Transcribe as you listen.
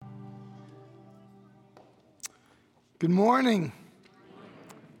Good morning.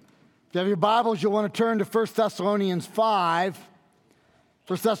 If you have your Bibles, you'll want to turn to 1 Thessalonians 5.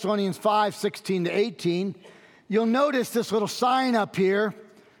 1 Thessalonians 5, 16 to 18. You'll notice this little sign up here.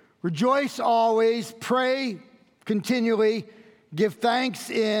 Rejoice always, pray continually, give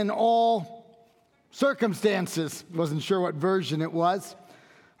thanks in all circumstances. Wasn't sure what version it was.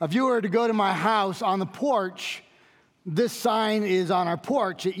 If you were to go to my house on the porch, this sign is on our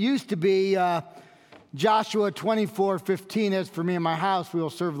porch. It used to be Joshua 24:15, as for me and my house, we will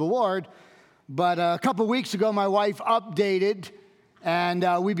serve the Lord. But a couple weeks ago, my wife updated, and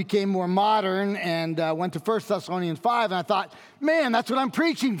we became more modern and went to 1 Thessalonians 5, and I thought, man, that's what I'm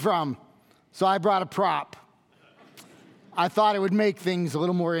preaching from. So I brought a prop. I thought it would make things a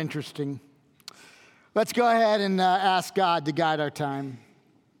little more interesting. Let's go ahead and ask God to guide our time.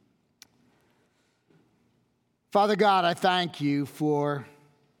 Father God, I thank you for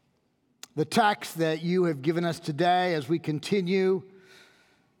the text that you have given us today as we continue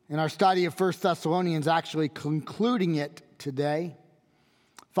in our study of 1 Thessalonians, actually concluding it today.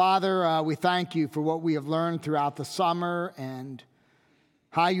 Father, we thank you for what we have learned throughout the summer and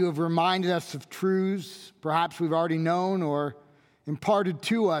how you have reminded us of truths perhaps we've already known or imparted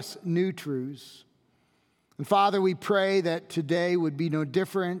to us new truths. And Father, we pray that today would be no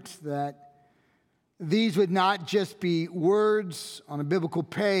different, that these would not just be words on a biblical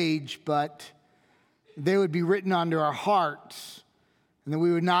page, but they would be written onto our hearts, and that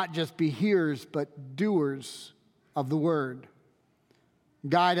we would not just be hearers, but doers of the word.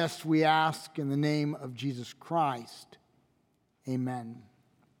 Guide us, we ask, in the name of Jesus Christ. Amen.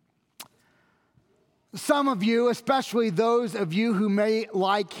 Some of you, especially those of you who may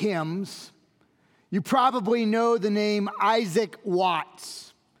like hymns, you probably know the name Isaac Watts.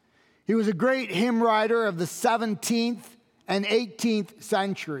 He was a great hymn writer of the 17th and 18th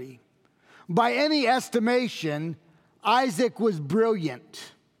century. By any estimation, Isaac was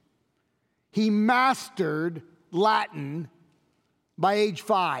brilliant. He mastered Latin by age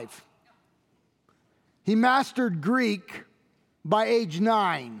 5. He mastered Greek by age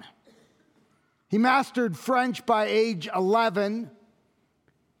 9. He mastered French by age 11,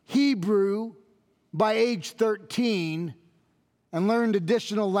 Hebrew by age 13, and learned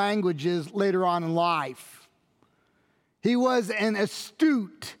additional languages later on in life. He was an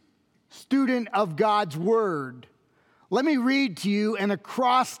astute student of God's word. Let me read to you an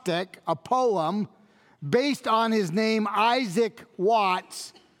acrostic, a poem, based on his name, Isaac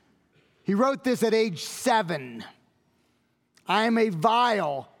Watts. He wrote this at age 7. I am a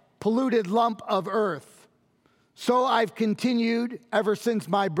vile, polluted lump of earth. So I've continued ever since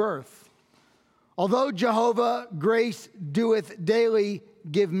my birth. Although Jehovah grace doeth daily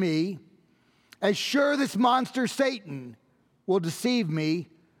give me, as sure this monster Satan will deceive me,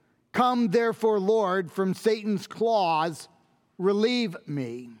 come therefore, Lord, from Satan's claws, relieve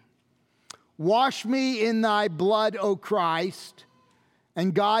me. Wash me in thy blood, O Christ,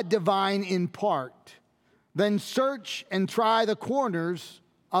 and God divine impart. Then search and try the corners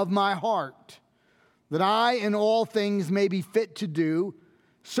of my heart, that I in all things may be fit to do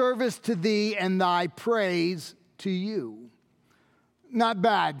service to thee and thy praise to you. Not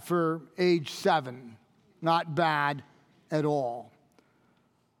bad for age 7. Not bad at all.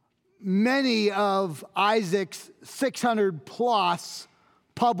 Many of Isaac's 600 plus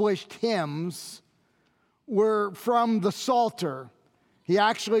published hymns were from the Psalter. He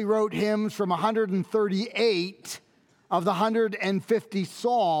actually wrote hymns from 138 of the 150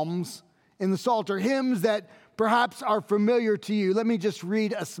 Psalms in the Psalter, hymns that perhaps are familiar to you. Let me just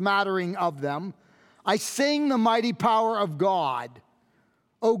read a smattering of them. I sing the mighty power of God.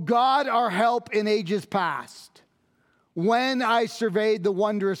 O God, our help in ages past. When I surveyed the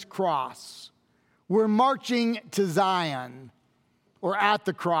wondrous cross, we're marching to Zion, or at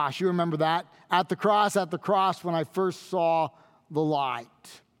the cross. You remember that? At the cross when I first saw the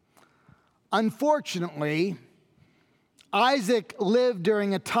light. Unfortunately, Isaac lived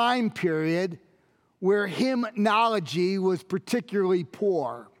during a time period where hymnology was particularly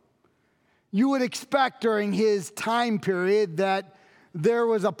poor. You would expect during his time period that there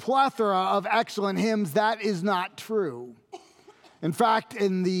was a plethora of excellent hymns. That is not true. In fact,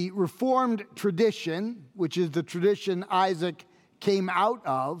 in the Reformed tradition, which is the tradition Isaac came out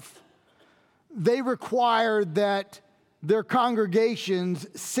of, they required that their congregations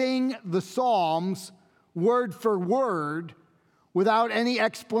sing the Psalms word for word without any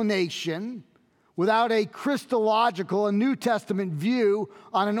explanation, without a Christological, a New Testament view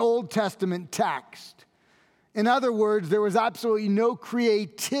on an Old Testament text. In other words, there was absolutely no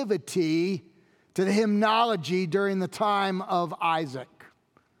creativity to the hymnology during the time of Isaac.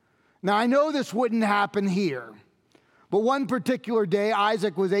 Now, I know this wouldn't happen here. But one particular day,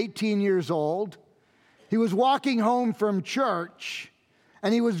 Isaac was 18 years old. He was walking home from church,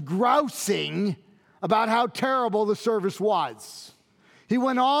 and he was grousing about how terrible the service was. He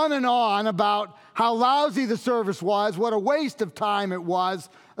went on and on about how lousy the service was, what a waste of time it was,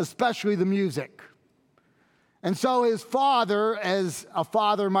 especially the music. And so his father, as a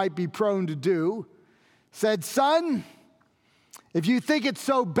father might be prone to do, said, "Son, if you think it's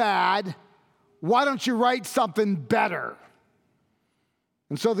so bad, why don't you write something better?"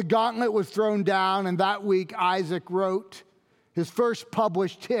 And so the gauntlet was thrown down, and that week Isaac wrote his first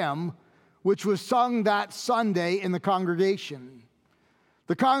published hymn, which was sung that Sunday in the congregation.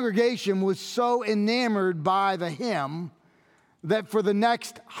 The congregation was so enamored by the hymn that for the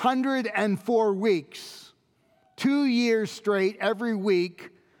next 104 weeks, 2 years straight, every week,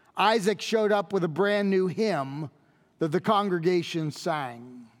 Isaac showed up with a brand new hymn that the congregation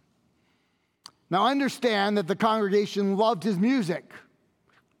sang. Now understand that the congregation loved his music,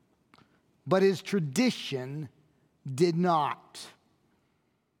 but his tradition did not.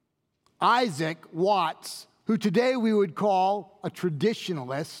 Isaac Watts, who today we would call a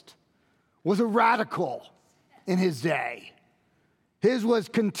traditionalist, was a radical in his day. His was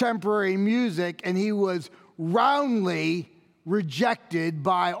contemporary music, and he was roundly rejected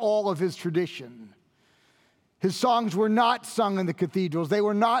by all of his tradition. His songs were not sung in the cathedrals. They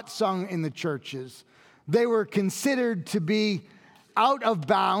were not sung in the churches. They were considered to be out of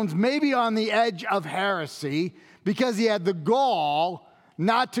bounds, maybe on the edge of heresy, because he had the gall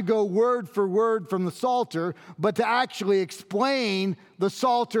not to go word for word from the Psalter, but to actually explain the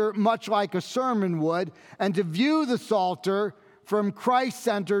Psalter much like a sermon would, and to view the Psalter from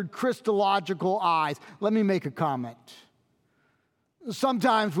Christ-centered Christological eyes. Let me make a comment.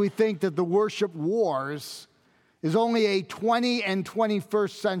 Sometimes we think that the worship wars is only a 20th and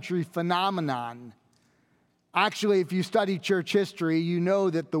 21st century phenomenon. Actually, if you study church history, you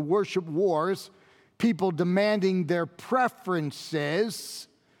know that the worship wars, people demanding their preferences,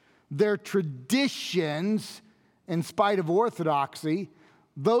 their traditions, in spite of orthodoxy,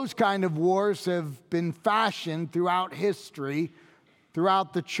 those kind of wars have been fashioned throughout history,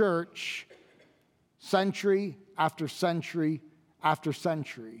 throughout the church, century after century after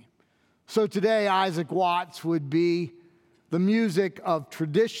century. So today, Isaac Watts would be the music of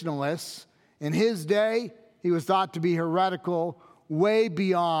traditionalists. In his day, he was thought to be heretical, way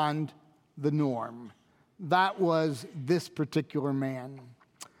beyond the norm. That was this particular man.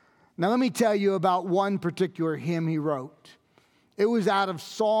 Now let me tell you about one particular hymn he wrote. It was out of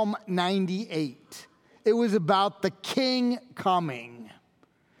Psalm 98. It was about the king coming.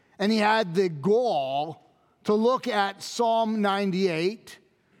 And he had the gall to look at Psalm 98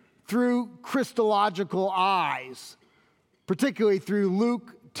 through Christological eyes, particularly through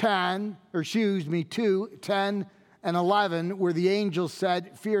Luke 2, 10 and 11, where the angel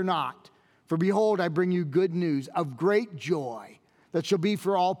said, "Fear not, for behold, I bring you good news of great joy that shall be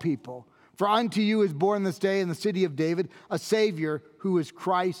for all people. For unto you is born this day in the city of David a Savior who is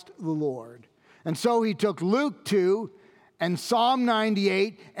Christ the Lord." And so he took Luke 2 and Psalm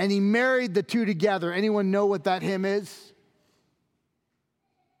 98, and he married the two together. Anyone know what that hymn is?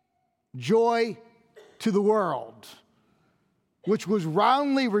 Joy to the World, which was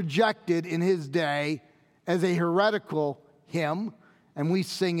roundly rejected in his day as a heretical hymn, and we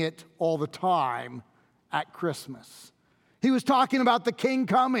sing it all the time at Christmas. He was talking about the king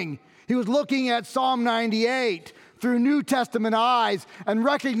coming. He was looking at Psalm 98 through New Testament eyes and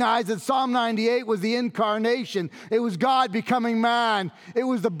recognized that Psalm 98 was the incarnation. It was God becoming man. It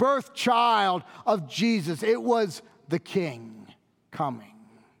was the birth child of Jesus. It was the king coming.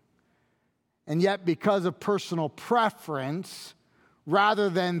 And yet, because of personal preference, rather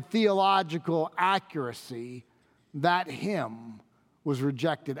than theological accuracy, that hymn was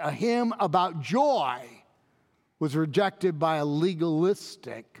rejected. A hymn about joy was rejected by a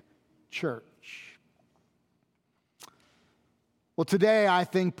legalistic church. Well, today I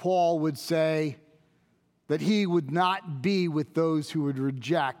think Paul would say that he would not be with those who would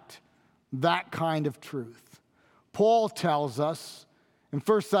reject that kind of truth. Paul tells us in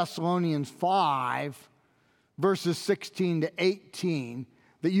 1 Thessalonians 5, verses 16 to 18,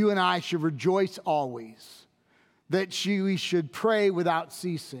 that you and I should rejoice always, that we should pray without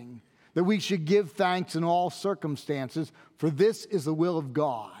ceasing, that we should give thanks in all circumstances, for this is the will of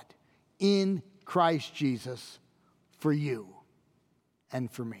God in Christ Jesus for you and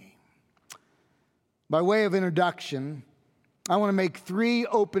for me. By way of introduction, I want to make 3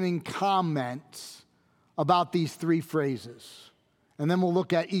 opening comments about these 3 phrases, and then we'll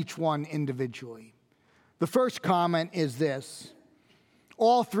look at each one individually. The first comment is this: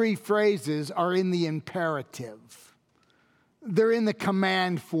 all 3 phrases are in the imperative. they're in the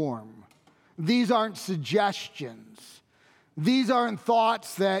command form. These aren't suggestions. These aren't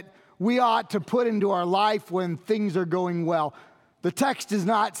thoughts that we ought to put into our life when things are going well. The text does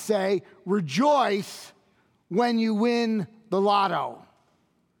not say, rejoice when you win the lotto.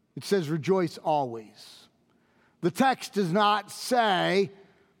 It says, rejoice always. The text does not say,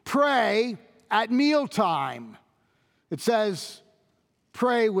 pray at mealtime. It says,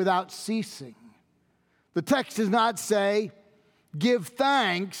 pray without ceasing. The text does not say, give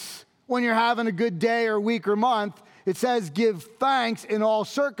thanks when you're having a good day or week or month. It says, give thanks in all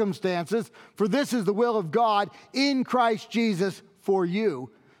circumstances, for this is the will of God in Christ Jesus for you.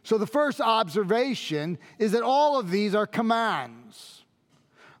 So the first observation is that all of these are commands.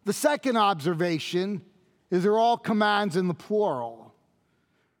 The second observation is they're all commands in the plural.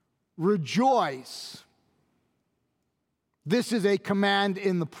 Rejoice. This is a command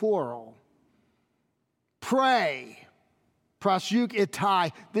in the plural. Pray. Prasyuk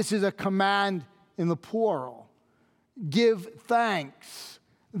itai. This is a command in the plural. Give thanks.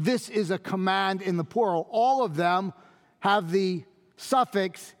 This is a command in the plural. All of them have the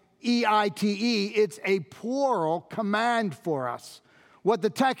suffix eite. It's a plural command for us. What the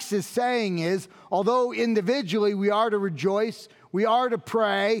text is saying is, although individually we are to rejoice, we are to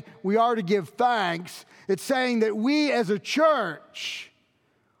pray, we are to give thanks, it's saying that we as a church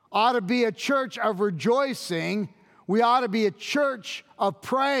ought to be a church of rejoicing. We ought to be a church of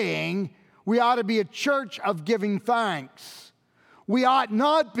praying. We ought to be a church of giving thanks. We ought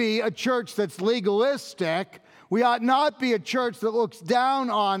not be a church that's legalistic. We ought not be a church that looks down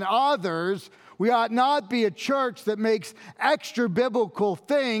on others. We ought not be a church that makes extra biblical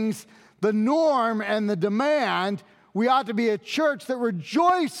things the norm and the demand. We ought to be a church that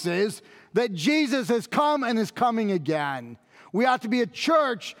rejoices that Jesus has come and is coming again. We ought to be a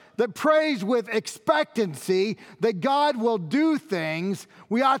church that prays with expectancy that God will do things.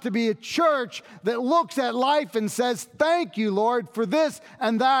 We ought to be a church that looks at life and says, thank you, Lord, for this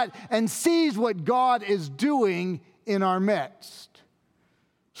and that, and sees what God is doing in our midst.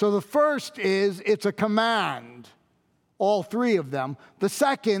 So the first is it's a command, all three of them. The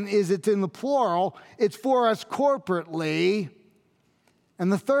second is it's in the plural. It's for us corporately.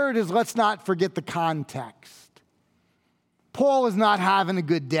 And the third is let's not forget the context. Paul is not having a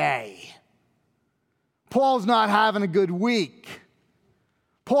good day. Paul's not having a good week.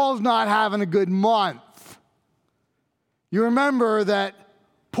 Paul's not having a good month. You remember that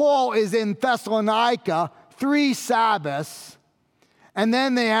Paul is in Thessalonica 3 Sabbaths, and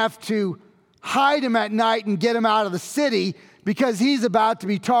then they have to hide him at night and get him out of the city because he's about to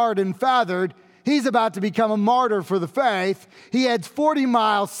be tarred and feathered. He's about to become a martyr for the faith. He heads 40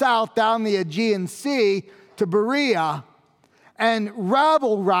 miles south down the Aegean Sea to Berea. And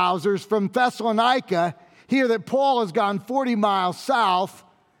rabble-rousers from Thessalonica hear that Paul has gone 40 miles south,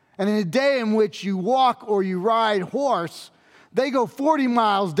 and in a day in which you walk or you ride horse, they go 40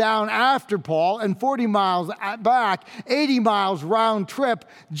 miles down after Paul and 40 miles back, 80 miles round trip,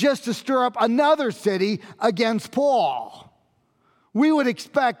 just to stir up another city against Paul. We would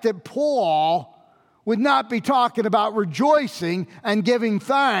expect that Paul would not be talking about rejoicing and giving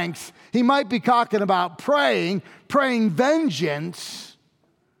thanks. He might be talking about praying vengeance,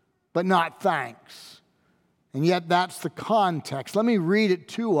 but not thanks. And yet that's the context. Let me read it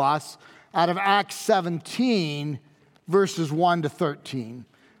to us out of Acts 17, verses 1 to 13.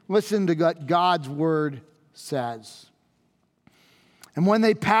 Listen to what God's word says. And when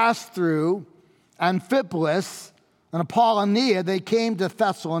they passed through Amphipolis and Apollonia, they came to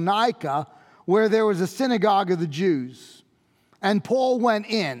Thessalonica, where there was a synagogue of the Jews. And Paul went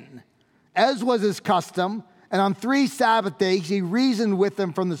in, as was his custom, and on 3 Sabbath days he reasoned with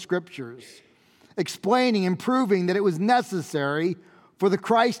them from the Scriptures, explaining and proving that it was necessary for the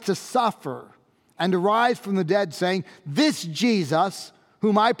Christ to suffer and to rise from the dead, saying, this Jesus,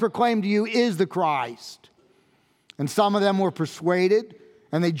 whom I proclaim to you, is the Christ. And some of them were persuaded,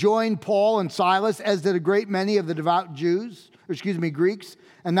 and they joined Paul and Silas, as did a great many of the devout Greeks,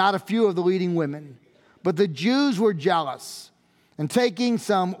 and not a few of the leading women. But the Jews were jealous, and taking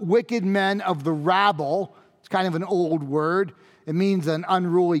some wicked men of the rabble, it's kind of an old word, it means an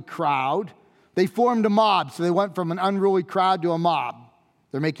unruly crowd, they formed a mob. So they went from an unruly crowd to a mob.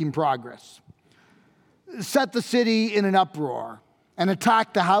 They're making progress. Set the city in an uproar and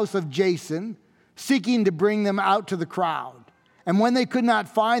attacked the house of Jason, seeking to bring them out to the crowd. And when they could not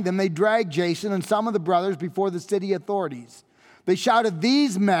find them, they dragged Jason and some of the brothers before the city authorities. They shouted,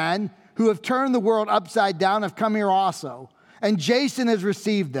 these men who have turned the world upside down have come here also, and Jason has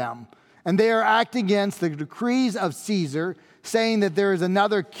received them. And they are acting against the decrees of Caesar, saying that there is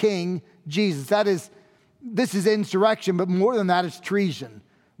another king, Jesus. That is this is insurrection, but more than that, it's treason.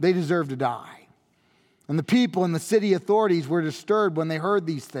 They deserve to die. And the people and the city authorities were disturbed when they heard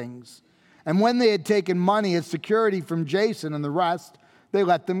these things. And when they had taken money as security from Jason and the rest, they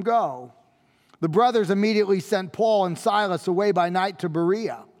let them go. The brothers immediately sent Paul and Silas away by night to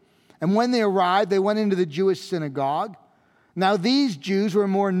Berea. And when they arrived, they went into the Jewish synagogue. Now these Jews were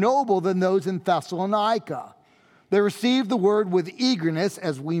more noble than those in Thessalonica. They received the word with eagerness,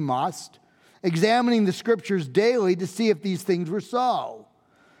 as we must, examining the scriptures daily to see if these things were so.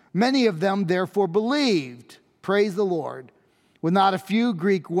 Many of them therefore believed, praise the Lord, with not a few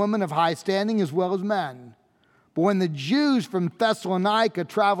Greek women of high standing as well as men. But when the Jews from Thessalonica,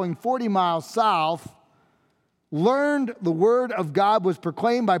 traveling 40 miles south, learned the word of God was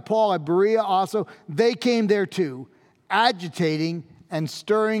proclaimed by Paul at Berea also, they came there too, agitating and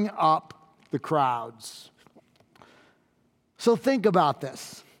stirring up the crowds. So think about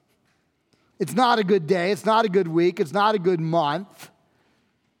this. It's not a good day. It's not a good week. It's not a good month.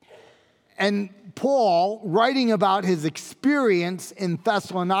 And Paul, writing about his experience in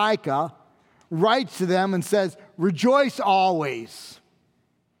Thessalonica, writes to them and says, rejoice always.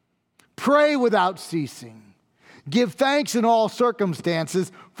 Pray without ceasing. Give thanks in all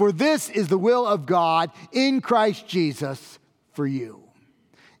circumstances, for this is the will of God in Christ Jesus for you.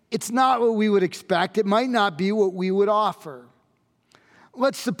 It's not what we would expect. It might not be what we would offer.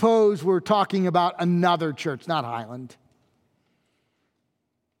 Let's suppose we're talking about another church, not Highland.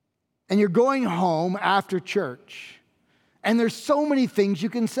 And you're going home after church, and there's so many things you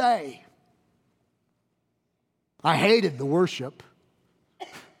can say. I hated the worship.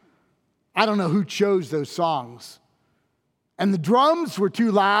 I don't know who chose those songs. And the drums were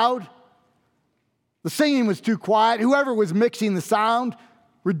too loud. The singing was too quiet. Whoever was mixing the sound,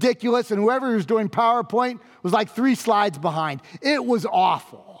 ridiculous. And whoever was doing PowerPoint was like 3 slides behind. It was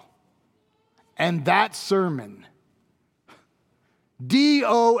awful. And that sermon,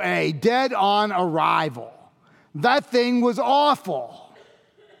 DOA, dead on arrival. That thing was awful.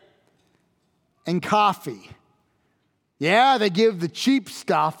 And coffee. Yeah, they give the cheap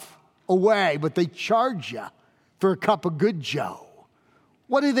stuff away, but they charge you for a cup of good Joe.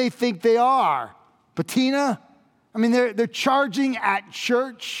 What do they think they are? Patina? I mean, they're charging at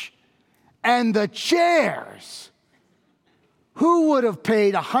church. And the chairs. Who would have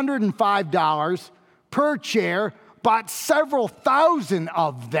paid $105 per chair, bought several thousand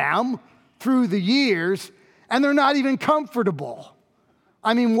of them through the years, and they're not even comfortable?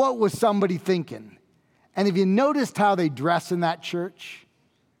 I mean, what was somebody thinking? And have you noticed how they dress in that church?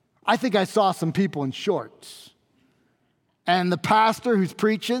 I think I saw some people in shorts. And the pastor who's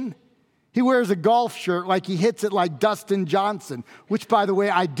preaching, he wears a golf shirt like he hits it like Dustin Johnson, which, by the way,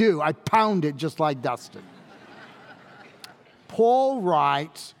 I do. I pound it just like Dustin. Paul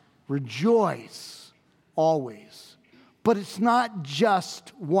writes, rejoice always. But it's not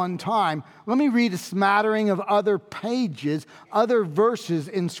just one time. Let me read a smattering of other pages, other verses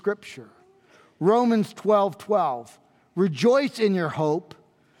in Scripture. Romans 12:12. Rejoice in your hope.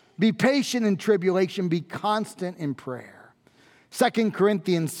 Be patient in tribulation. Be constant in prayer. 2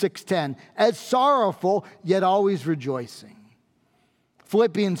 Corinthians 6:10. As sorrowful, yet always rejoicing.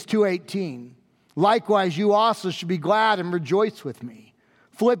 Philippians 2:18. Likewise, you also should be glad and rejoice with me.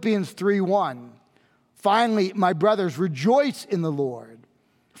 Philippians 3:1. Finally, my brothers, rejoice in the Lord.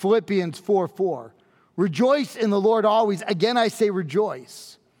 Philippians 4:4. Rejoice in the Lord always. Again, I say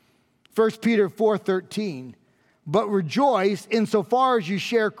rejoice. 1 Peter 4:13. But rejoice insofar as you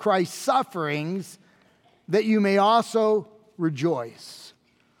share Christ's sufferings, that you may also rejoice.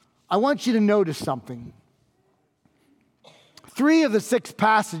 I want you to notice something. 3 of the 6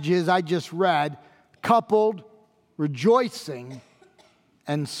 passages I just read coupled rejoicing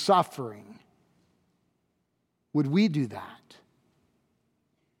and suffering. Would we do that?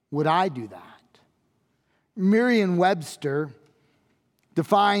 Would I do that? Merriam-Webster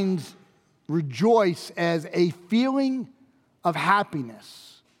defines rejoice as a feeling of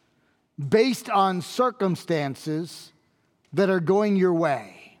happiness based on circumstances that are going your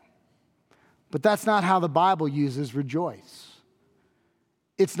way. But that's not how the Bible uses rejoice.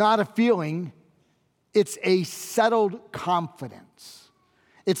 It's not a feeling, it's a settled confidence.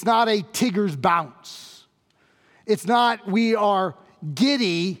 It's not a Tigger's bounce. It's not we are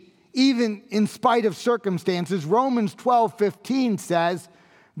giddy even in spite of circumstances. Romans 12:15 says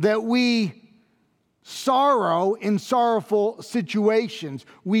that we sorrow in sorrowful situations.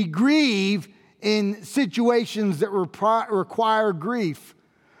 We grieve in situations that require grief.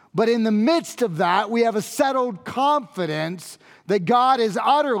 But in the midst of that, we have a settled confidence that God is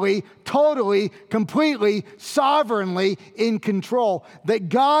utterly, totally, completely, sovereignly in control. That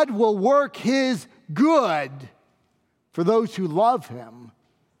God will work His good for those who love him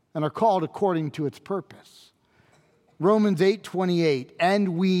and are called according to its purpose. Romans 8:28,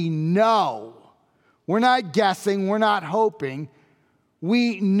 and we know, we're not guessing, we're not hoping,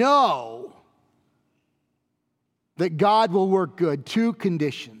 we know that God will work good. Two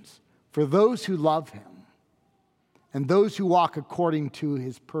conditions: for those who love him and those who walk according to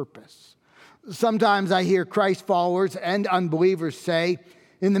his purpose. Sometimes I hear Christ followers and unbelievers say,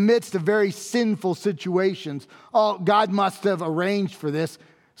 in the midst of very sinful situations, oh, God must have arranged for this.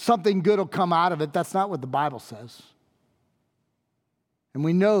 Something good will come out of it. That's not what the Bible says. And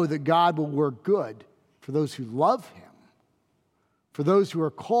we know that God will work good for those who love him, for those who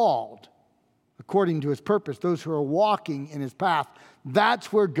are called according to his purpose, those who are walking in his path.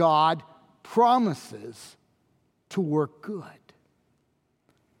 That's where God promises to work good.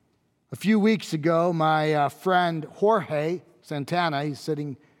 A few weeks ago, my friend Jorge Santana, he's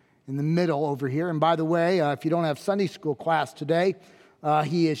sitting in the middle over here. And by the way, if you don't have Sunday school class today,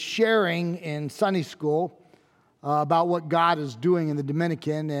 he is sharing in Sunday school about what God is doing in the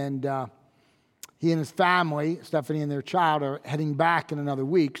Dominican. And he and his family, Stephanie and their child, are heading back in another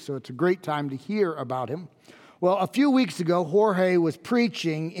week. So it's a great time to hear about him. Well, a few weeks ago, Jorge was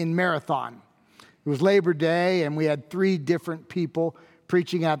preaching in Marathon. It was Labor Day, and we had 3 different people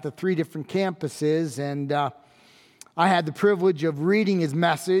preaching at the 3 different campuses. And I had the privilege of reading his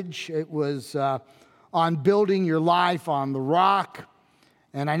message. It was on building your life on the rock.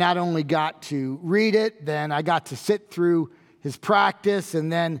 And I not only got to read it, then I got to sit through his practice.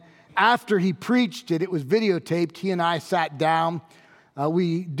 And then after he preached it, it was videotaped. He and I sat down.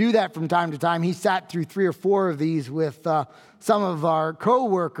 We do that from time to time. He sat through 3 or 4 of these with some of our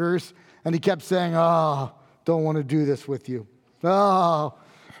co-workers, and he kept saying, oh, don't want to do this with you. Oh,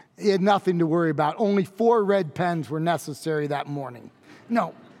 he had nothing to worry about. Only 4 red pens were necessary that morning.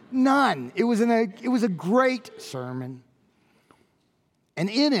 No, none. It was a great sermon. And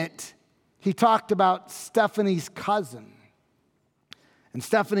in it, he talked about Stephanie's cousin. And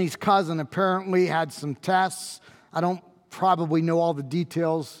Stephanie's cousin apparently had some tests. I don't probably know all the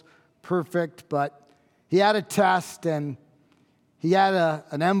details perfect, but he had a test, and he had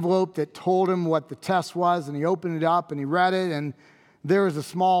an envelope that told him what the test was, and he opened it up and he read it, and there was a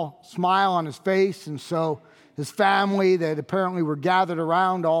small smile on his face. And so his family that apparently were gathered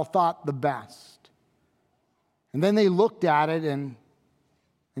around all thought the best. And then they looked at it, and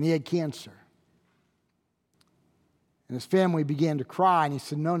he had cancer. And his family began to cry, and he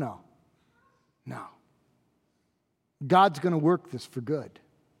said, no. God's going to work this for good.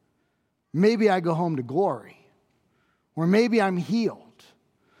 Maybe I go home to glory, or maybe I'm healed,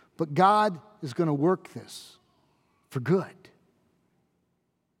 but God is going to work this for good.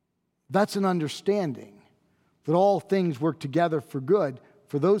 That's an understanding that all things work together for good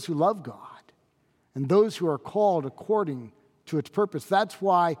for those who love God and those who are called according to its purpose. That's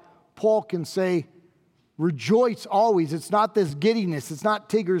why Paul can say, rejoice always. It's not this giddiness. It's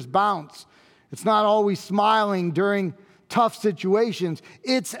not Tigger's bounce. It's not always smiling during tough situations.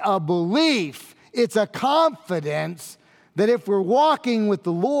 It's a belief. It's a confidence that if we're walking with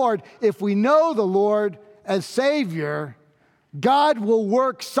the Lord, if we know the Lord as Savior, God will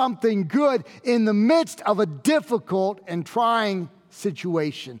work something good in the midst of a difficult and trying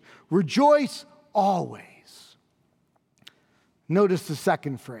situation. Rejoice always. Notice the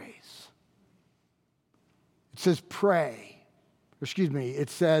second phrase. It says pray. It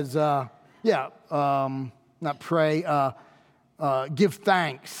says, not pray, give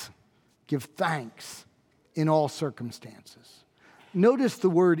thanks. Give thanks in all circumstances. Notice the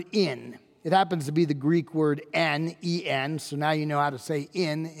word in. It happens to be the Greek word en, E-N, so now you know how to say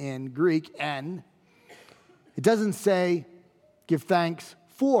in Greek, en. It doesn't say give thanks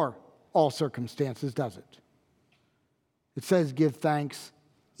for all circumstances, does it? It says give thanks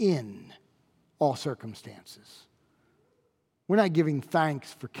in all circumstances. We're not giving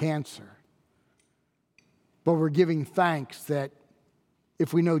thanks for cancer, but we're giving thanks that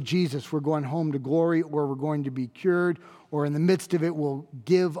if we know Jesus, we're going home to glory, or we're going to be cured, or in the midst of it, we'll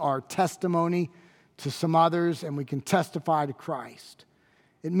give our testimony to some others and we can testify to Christ.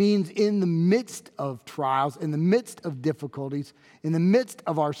 It means in the midst of trials, in the midst of difficulties, in the midst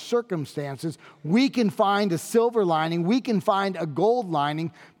of our circumstances, we can find a silver lining, we can find a gold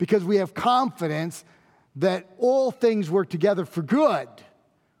lining, because we have confidence that all things work together for good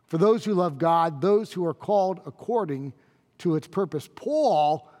for those who love God, those who are called according to its purpose.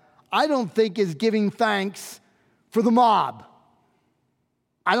 Paul, I don't think, is giving thanks for the mob.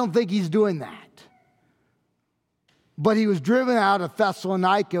 I don't think he's doing that. But he was driven out of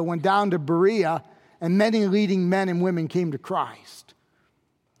Thessalonica, went down to Berea, and many leading men and women came to Christ.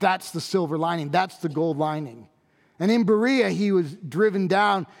 That's the silver lining. That's the gold lining. And in Berea, he was driven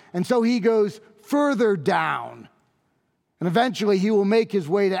down, and so he goes further down. And eventually, he will make his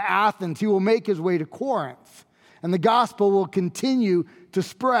way to Athens. He will make his way to Corinth. And the gospel will continue to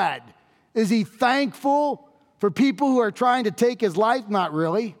spread. Is he thankful for people who are trying to take his life? Not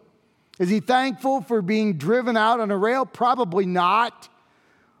really. Is he thankful for being driven out on a rail? Probably not.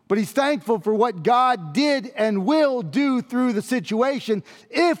 But he's thankful for what God did and will do through the situation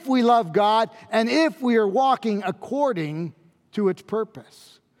if we love God and if we are walking according to its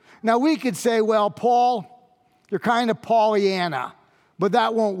purpose. Now, we could say, well, Paul, you're kind of Pollyanna, but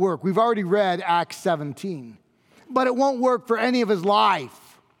that won't work. We've already read Acts 17. But it won't work for any of his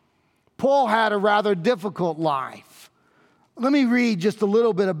life. Paul had a rather difficult life. Let me read just a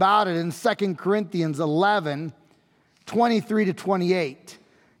little bit about it in 2 Corinthians 11, 23 to 28.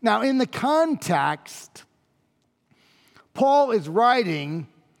 Now, in the context, Paul is writing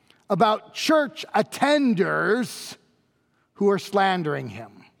about church attenders who are slandering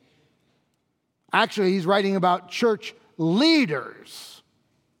him. Actually, he's writing about church leaders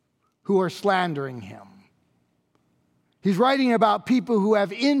who are slandering him. He's writing about people who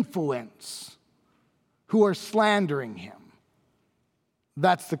have influence who are slandering him.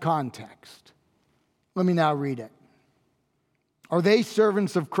 That's the context. Let me now read it. Are they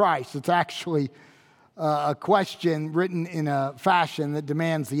servants of Christ? It's actually a question written in a fashion that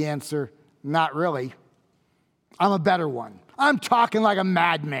demands the answer, not really. I'm a better one. I'm talking like a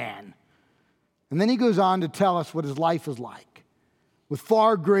madman. And then he goes on to tell us what his life is like, with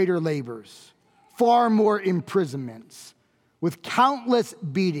far greater labors, far more imprisonments, with countless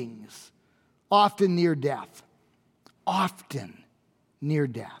beatings, often near death. Often near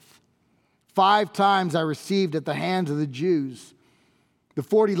death. 5 times I received at the hands of the Jews the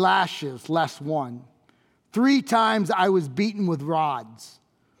 40 lashes less one. 3 times I was beaten with rods.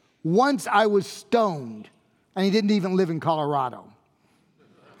 Once I was stoned, and he didn't even live in Colorado.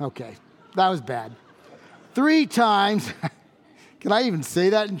 Okay, that was bad. 3 times, can I even say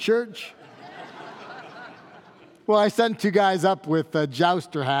that in church? Well, I sent 2 guys up with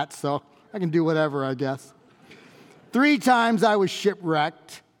jouster hats, so I can do whatever, I guess. 3 times I was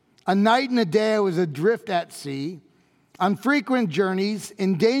shipwrecked. A night and a day I was adrift at sea. On frequent journeys,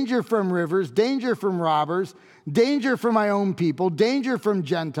 in danger from rivers, danger from robbers, danger from my own people, danger from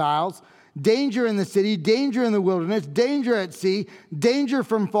Gentiles, danger in the city, danger in the wilderness, danger at sea, danger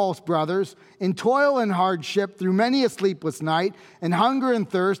from false brothers, in toil and hardship, through many a sleepless night, and hunger and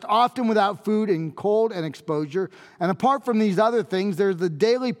thirst, often without food, and cold and exposure. And apart from these other things, there's the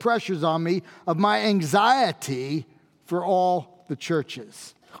daily pressures on me of my anxiety for all the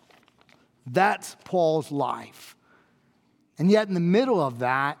churches. That's Paul's life. And yet in the middle of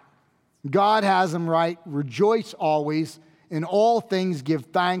that, God has him write, rejoice always, in all things give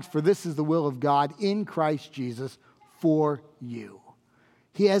thanks, for this is the will of God in Christ Jesus for you.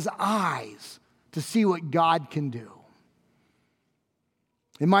 He has eyes to see what God can do.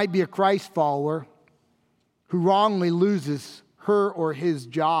 It might be a Christ follower who wrongly loses her or his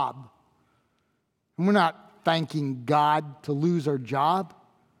job. And we're not thanking God to lose our job.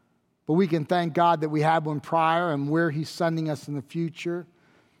 But we can thank God that we had one prior and where he's sending us in the future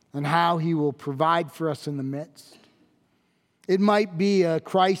and how he will provide for us in the midst. It might be a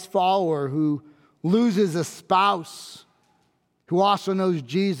Christ follower who loses a spouse who also knows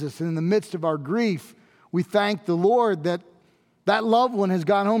Jesus. And in the midst of our grief, we thank the Lord that that loved one has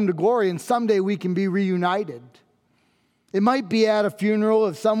gone home to glory and someday we can be reunited. It might be at a funeral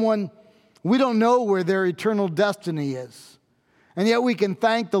of someone we don't know where their eternal destiny is. And yet we can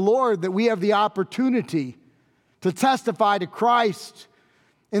thank the Lord that we have the opportunity to testify to Christ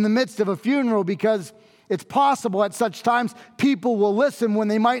in the midst of a funeral, because it's possible at such times people will listen when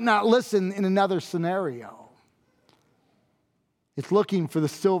they might not listen in another scenario. It's looking for the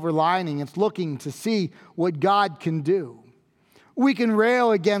silver lining. It's looking to see what God can do. We can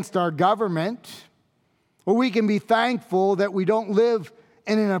rail against our government, or we can be thankful that we don't live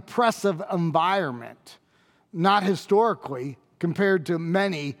in an oppressive environment, not historically, compared to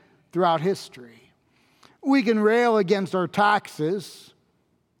many throughout history. We can rail against our taxes,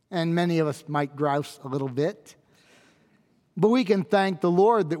 and many of us might grouse a little bit. But we can thank the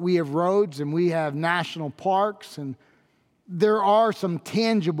Lord that we have roads and we have national parks, and there are some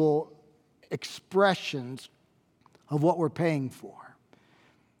tangible expressions of what we're paying for.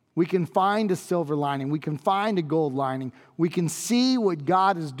 We can find a silver lining. We can find a gold lining. We can see what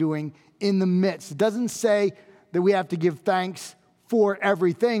God is doing in the midst. It doesn't say that we have to give thanks for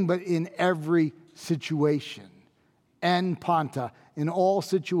everything, but in every situation. En panta, in all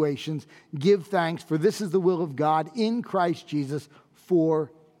situations, give thanks, for this is the will of God in Christ Jesus for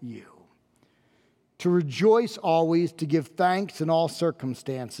you. To rejoice always, to give thanks in all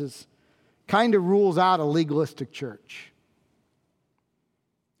circumstances, kind of rules out a legalistic church.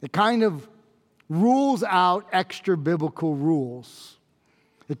 It kind of rules out extra biblical rules.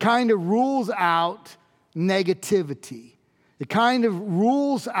 It kind of rules out negativity. It kind of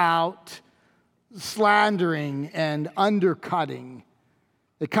rules out slandering and undercutting.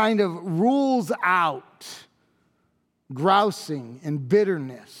 It kind of rules out grousing and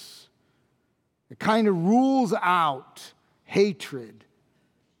bitterness. It kind of rules out hatred.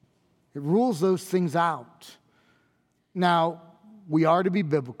 It rules those things out. Now, we are to be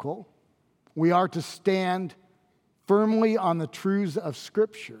biblical. We are to stand firmly on the truths of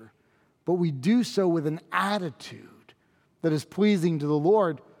Scripture, but we do so with an attitude that is pleasing to the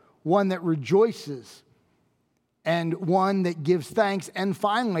Lord, one that rejoices, and one that gives thanks, and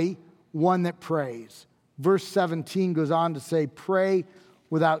finally, one that prays. Verse 17 goes on to say, pray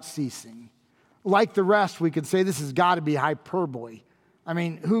without ceasing. Like the rest, we could say this has got to be hyperbole. I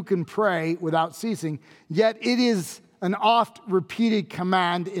mean, who can pray without ceasing? Yet it is an oft-repeated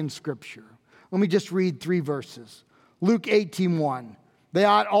command in Scripture. Let me just read 3 verses. Luke 18:1. They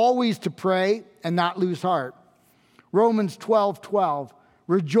ought always to pray and not lose heart. Romans 12:12.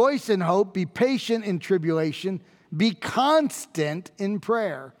 Rejoice in hope, be patient in tribulation, be constant in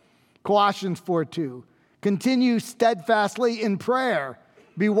prayer. Colossians 4:2. Continue steadfastly in prayer,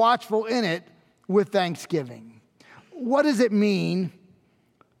 be watchful in it with thanksgiving. What does it mean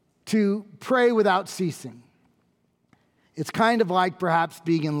to pray without ceasing? It's kind of like perhaps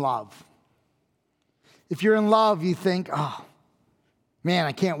being in love. If you're in love, you think, oh, man,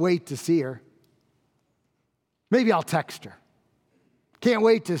 I can't wait to see her. Maybe I'll text her. Can't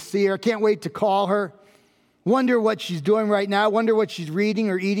wait to see her. Can't wait to call her. Wonder what she's doing right now. Wonder what she's reading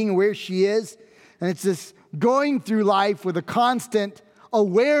or eating or where she is. And it's this going through life with a constant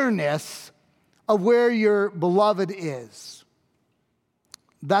awareness of where your beloved is.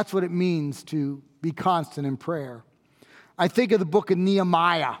 That's what it means to be constant in prayer. I think of the book of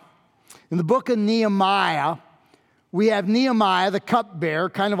Nehemiah. In the book of Nehemiah, we have Nehemiah, the cupbearer,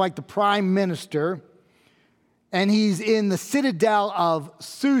 kind of like the prime minister, and he's in the citadel of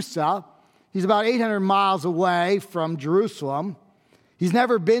Susa. He's about 800 miles away from Jerusalem. He's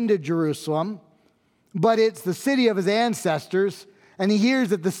never been to Jerusalem, but it's the city of his ancestors, and he hears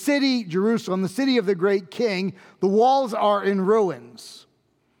that the city, Jerusalem, the city of the great king, the walls are in ruins.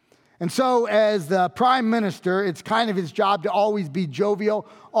 And so as the prime minister, it's kind of his job to always be jovial,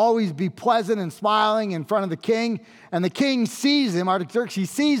 always be pleasant and smiling in front of the king. And the king sees him, Artaxerxes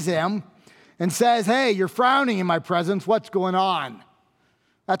sees him, and says, hey, you're frowning in my presence. What's going on?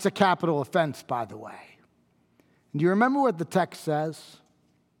 That's a capital offense, by the way. And do you remember what the text says?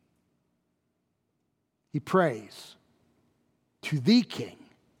 He prays to the king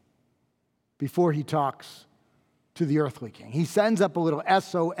before he talks to the earthly king. He sends up a little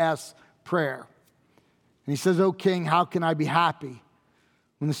SOS prayer. And he says, "O king, how can I be happy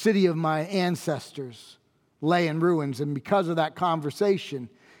when the city of my ancestors lay in ruins?" And because of that conversation,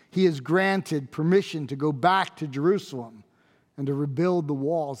 he is granted permission to go back to Jerusalem and to rebuild the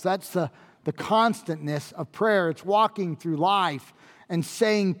walls. That's the constantness of prayer. It's walking through life and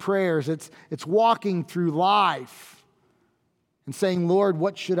saying prayers. It's walking through life and saying, Lord,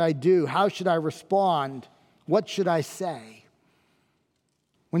 what should I do? How should I respond? What should I say?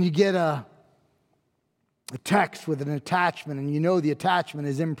 When you get a text with an attachment and you know the attachment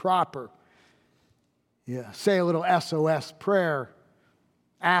is improper, you say a little SOS prayer,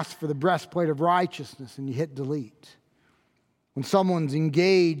 ask for the breastplate of righteousness, and you hit delete. When someone's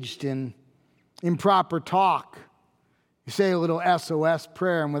engaged in improper talk, you say a little SOS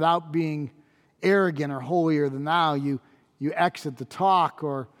prayer, and without being arrogant or holier than thou, you exit the talk.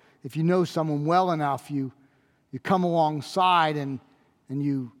 Or if you know someone well enough, you come alongside and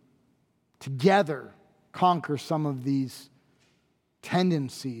you together conquer some of these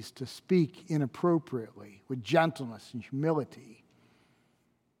tendencies to speak inappropriately with gentleness and humility.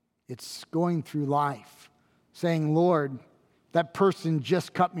 It's going through life saying, Lord, that person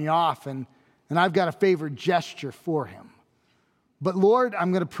just cut me off and I've got a favorite gesture for him. But Lord,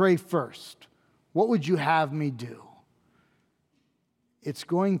 I'm going to pray first. What would you have me do? It's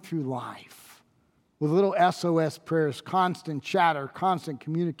going through life with little SOS prayers, constant chatter, constant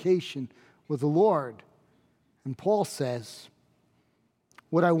communication with the Lord. And Paul says,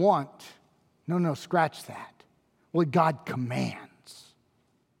 what I want, no, scratch that. What God commands.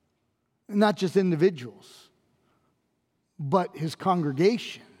 Not just individuals, but his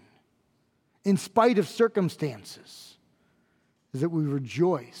congregation, in spite of circumstances, is that we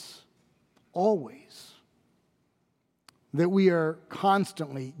rejoice always. that we are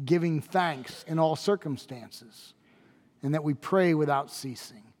constantly giving thanks in all circumstances, and that we pray without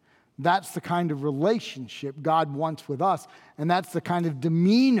ceasing. That's the kind of relationship God wants with us, and that's the kind of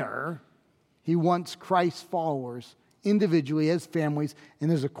demeanor he wants Christ's followers, individually, as families,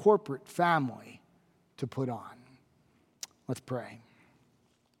 and as a corporate family, to put on. Let's pray.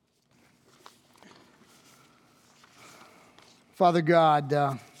 Father God,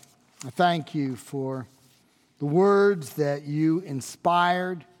 I thank you for the words that you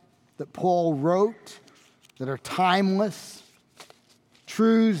inspired, that Paul wrote, that are timeless,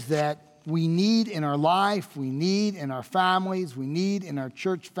 truths that we need in our life, we need in our families, we need in our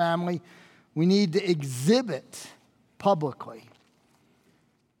church family, we need to exhibit publicly.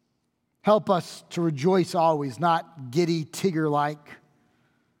 Help us to rejoice always, not giddy, Tigger-like,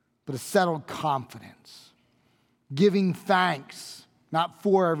 but a settled confidence. Giving thanks, not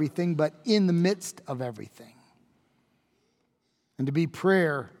for everything, but in the midst of everything. And to be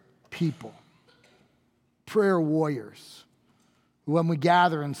prayer people, prayer warriors, who when we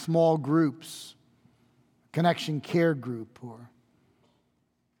gather in small groups, Connection Care Group, or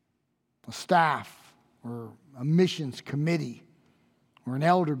a staff, or a missions committee, or an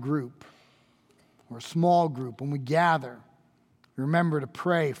elder group, or a small group, when we gather, remember to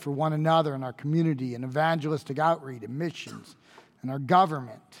pray for one another in our community and evangelistic outreach and missions and our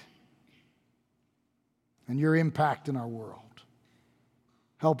government and your impact in our world.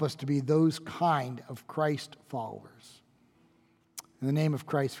 Help us to be those kind of Christ followers. In the name of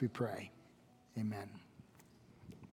Christ we pray. Amen.